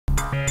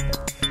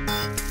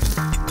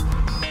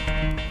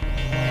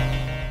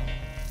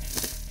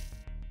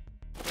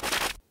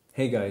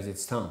Hey guys,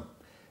 it's Tom.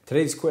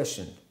 Today's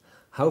question: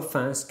 how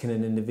fast can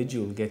an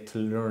individual get to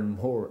learn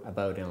more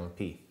about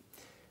NLP?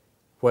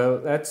 Well,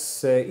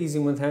 that's an easy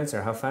one to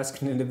answer. How fast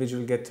can an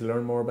individual get to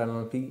learn more about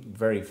NLP?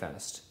 Very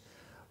fast.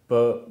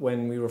 But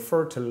when we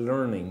refer to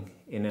learning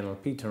in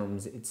NLP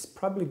terms, it's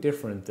probably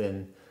different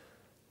than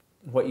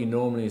what you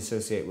normally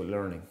associate with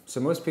learning. So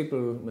most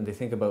people, when they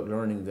think about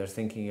learning, they're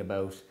thinking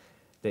about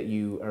that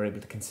you are able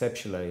to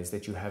conceptualize,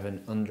 that you have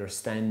an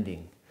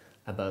understanding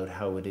about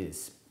how it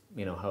is,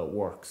 how it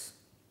works.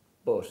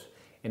 But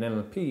in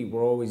NLP,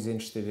 we're always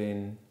interested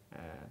in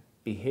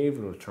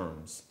behavioural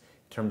terms,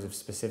 in terms of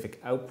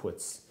specific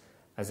outputs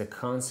as a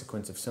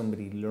consequence of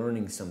somebody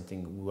learning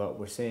something. What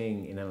we're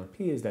saying in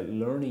NLP is that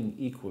learning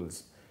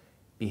equals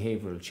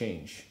behavioural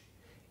change.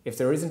 If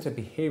there isn't a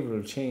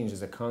behavioural change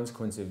as a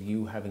consequence of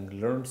you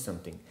having learned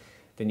something,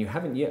 then you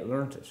haven't yet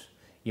learnt it.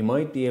 You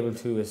might be able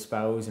to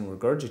espouse and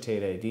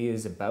regurgitate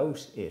ideas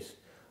about it,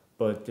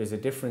 but there's a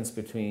difference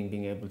between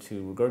being able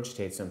to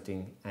regurgitate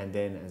something and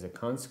then, as a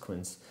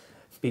consequence,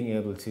 being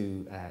able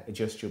to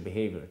adjust your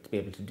behaviour, to be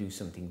able to do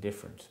something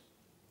different.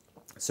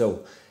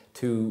 So,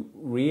 to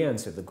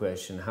re-answer the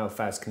question, how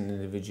fast can an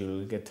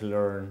individual get to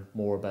learn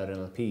more about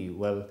NLP?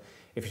 Well,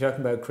 if you're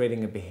talking about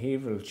creating a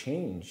behavioural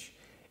change,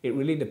 it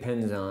really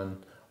depends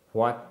on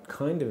what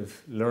kind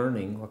of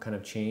learning, what kind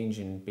of change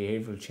and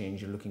behavioural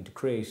change you're looking to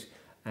create,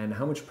 and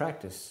how much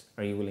practice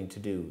are you willing to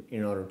do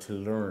in order to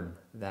learn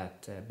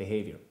that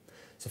behaviour.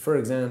 So for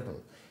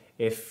example,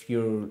 if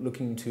you're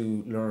looking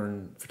to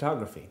learn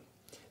photography,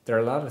 there are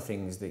a lot of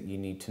things that you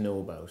need to know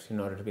about in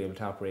order to be able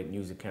to operate and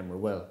use a camera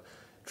well.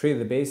 Three of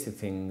the basic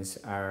things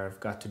have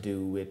got to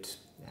do with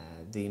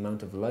the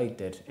amount of light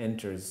that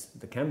enters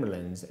the camera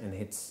lens and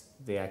hits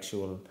the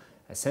actual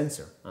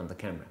sensor on the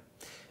camera.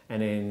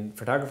 And in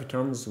photography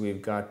terms,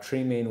 we've got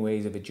three main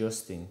ways of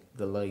adjusting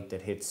the light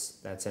that hits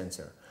that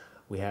sensor.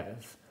 We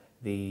have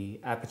the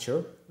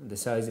aperture, the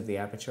size of the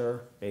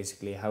aperture,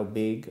 basically how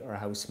big or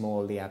how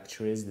small the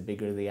aperture is. The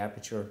bigger the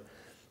aperture,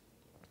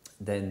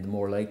 then the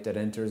more light that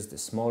enters. The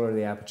smaller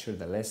the aperture,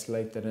 the less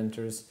light that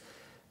enters.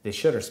 The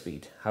shutter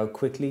speed, how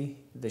quickly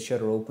the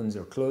shutter opens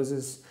or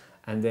closes,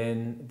 and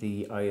then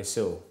the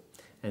ISO.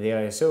 And the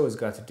ISO has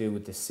got to do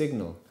with the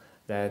signal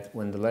that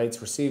when the light's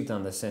received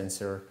on the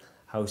sensor,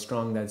 how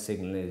strong that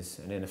signal is.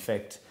 And in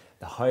effect,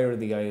 the higher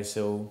the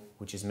ISO,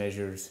 which is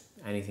measured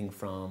anything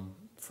from,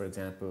 for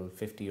example,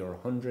 50 or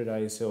 100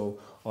 ISO,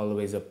 all the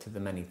way up to the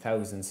many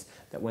thousands,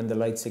 that when the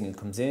light signal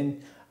comes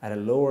in, at a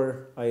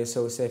lower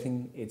ISO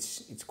setting,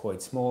 it's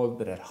quite small,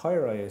 but at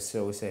higher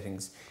ISO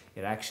settings,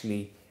 it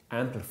actually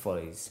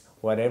amplifies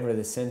whatever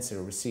the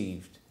sensor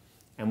received.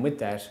 And with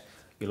that,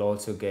 you'll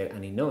also get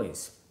any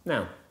noise.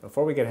 Now,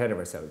 before we get ahead of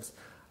ourselves,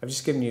 I've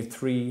just given you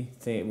three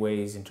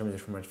ways in terms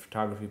of from a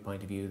photography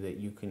point of view that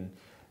you can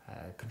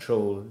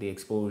control the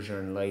exposure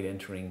and light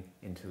entering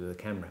into the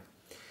camera.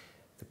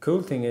 The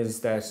cool thing is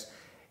that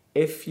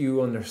if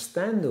you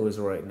understand those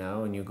right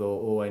now and you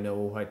go, oh, I know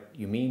what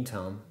you mean,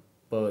 Tom,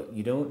 but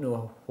you don't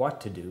know what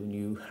to do,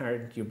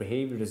 and your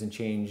behavior doesn't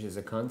change as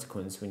a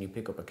consequence when you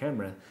pick up a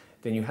camera,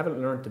 then you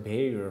haven't learned the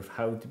behavior of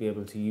how to be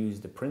able to use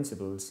the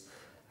principles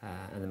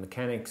and the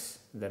mechanics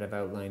that I've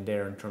outlined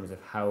there in terms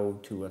of how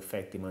to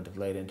affect the amount of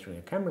light entering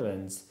a camera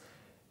lens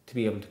to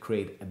be able to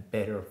create a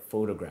better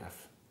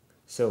photograph.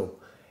 So,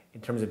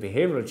 in terms of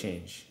behavioral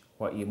change,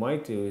 what you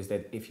might do is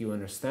that if you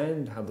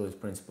understand how those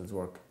principles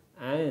work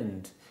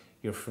and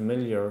you're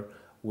familiar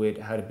with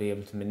how to be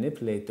able to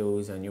manipulate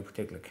those on your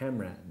particular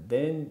camera,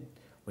 then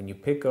when you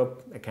pick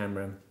up a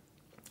camera,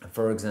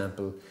 for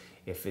example,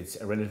 if it's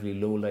a relatively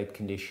low light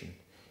condition,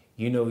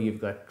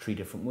 you've got three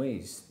different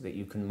ways that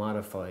you can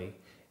modify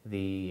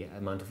the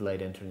amount of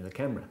light entering the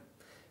camera.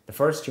 The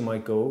first you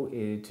might go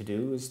to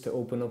do is to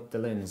open up the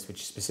lens,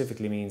 which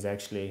specifically means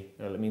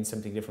it means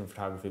something different in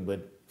photography,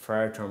 but for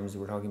our terms,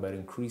 we're talking about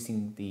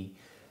increasing the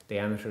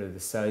diameter, the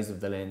size of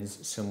the lens,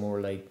 so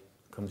more light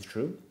comes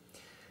through.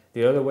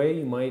 The other way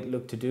you might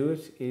look to do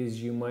it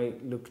is you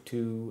might look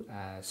to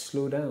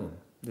slow down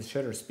the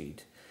shutter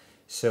speed.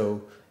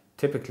 So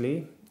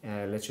typically,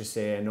 let's just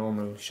say a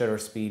normal shutter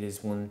speed is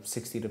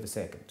 1/60th of a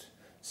second.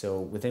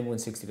 So within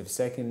 1/60th of a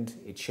second,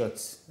 it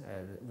shuts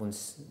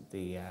once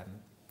the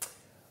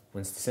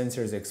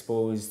sensor is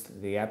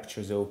exposed, the aperture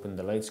is open,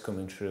 the light's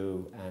coming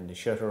through, and the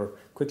shutter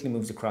quickly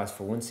moves across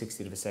for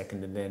 1/60th of a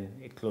second, and then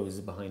it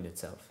closes behind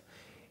itself.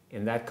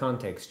 In that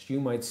context, you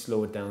might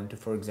slow it down to,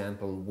 for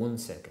example, 1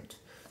 second.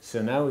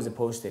 So now, as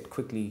opposed to it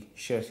quickly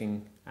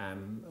shutting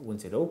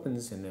once it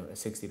opens in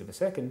 1/60th of a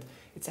second,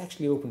 it's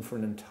actually open for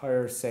an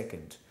entire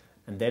second,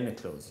 and then it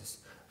closes.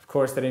 Of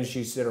course, that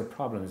introduces other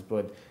problems,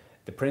 but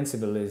the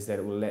principle is that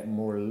it will let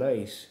more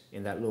light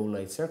in that low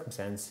light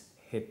circumstance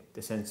hit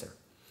the sensor.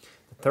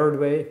 The third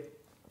way,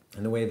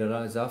 and the way that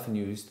is often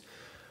used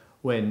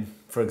when,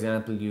 for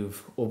example,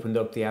 you've opened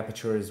up the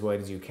aperture as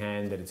wide as you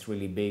can, that it's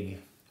really big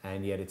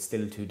and yet it's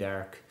still too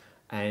dark,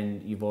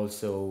 and you've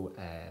also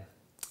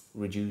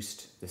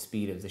reduced the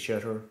speed of the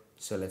shutter.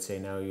 So let's say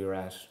now you're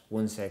at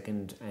 1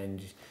 second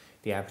and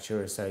the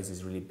aperture size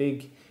is really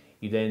big.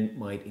 You then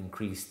might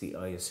increase the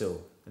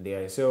ISO. And the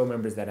ISO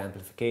remembers that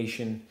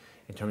amplification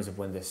in terms of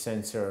when the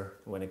sensor,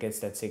 when it gets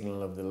that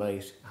signal of the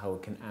light, how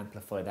it can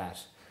amplify that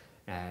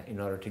in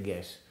order to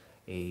get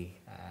a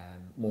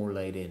more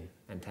light in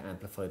and to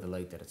amplify the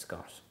light that it's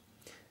got.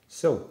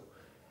 So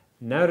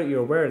now that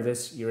you're aware of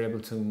this, you're able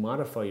to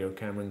modify your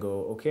camera and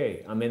go,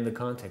 okay, I'm in the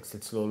context,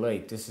 it's low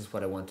light, this is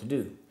what I want to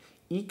do.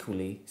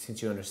 Equally,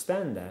 since you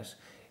understand that,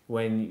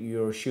 when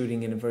you're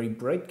shooting in a very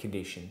bright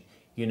condition,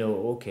 you know,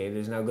 okay,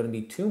 there's now going to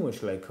be too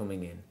much light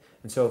coming in.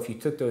 And so if you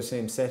took those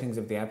same settings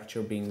of the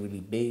aperture being really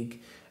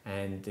big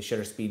and the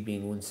shutter speed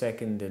being 1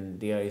 second and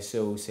the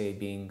ISO, say,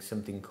 being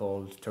something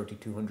called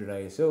 3200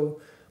 ISO,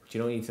 which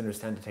you don't need to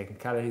understand the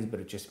technicalities, but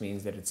it just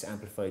means that it's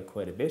amplified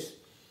quite a bit,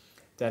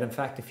 that in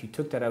fact if you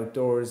took that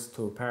outdoors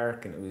to a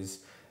park and it was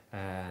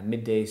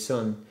midday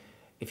sun,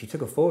 if you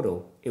took a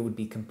photo, it would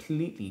be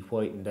completely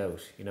whitened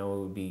out. You know, it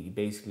would be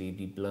basically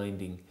be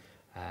blinding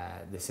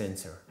the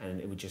sensor,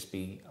 and it would just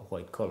be a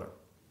white color.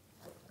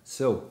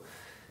 So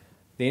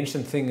the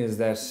interesting thing is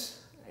that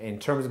in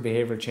terms of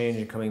behavioral change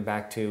and coming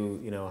back to,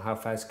 you know, how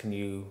fast can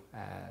you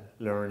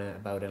learn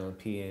about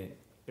NLP,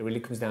 it really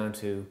comes down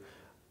to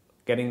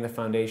getting the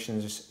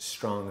foundations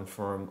strong and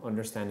firm,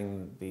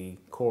 understanding the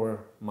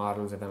core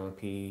models of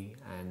NLP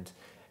and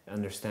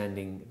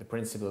understanding the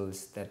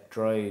principles that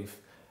drive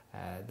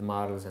the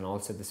models and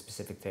also the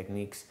specific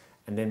techniques,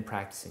 and then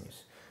practicing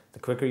it. The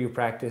quicker you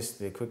practice,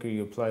 the quicker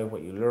you apply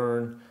what you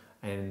learn,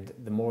 and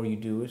the more you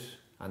do it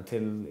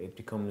until it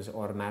becomes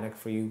automatic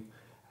for you,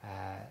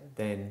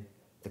 then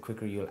the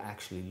quicker you'll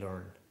actually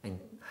learn and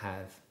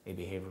have a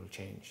behavioral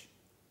change.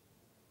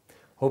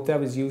 Hope that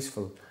was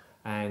useful,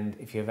 and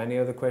if you have any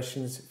other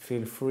questions,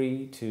 feel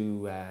free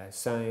to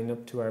sign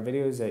up to our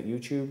videos at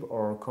YouTube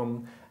or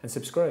come and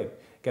subscribe.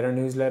 Get our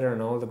newsletter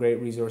and all the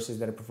great resources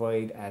that I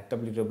provide at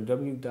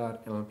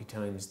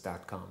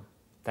www.nlptimes.com.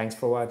 Thanks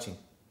for watching.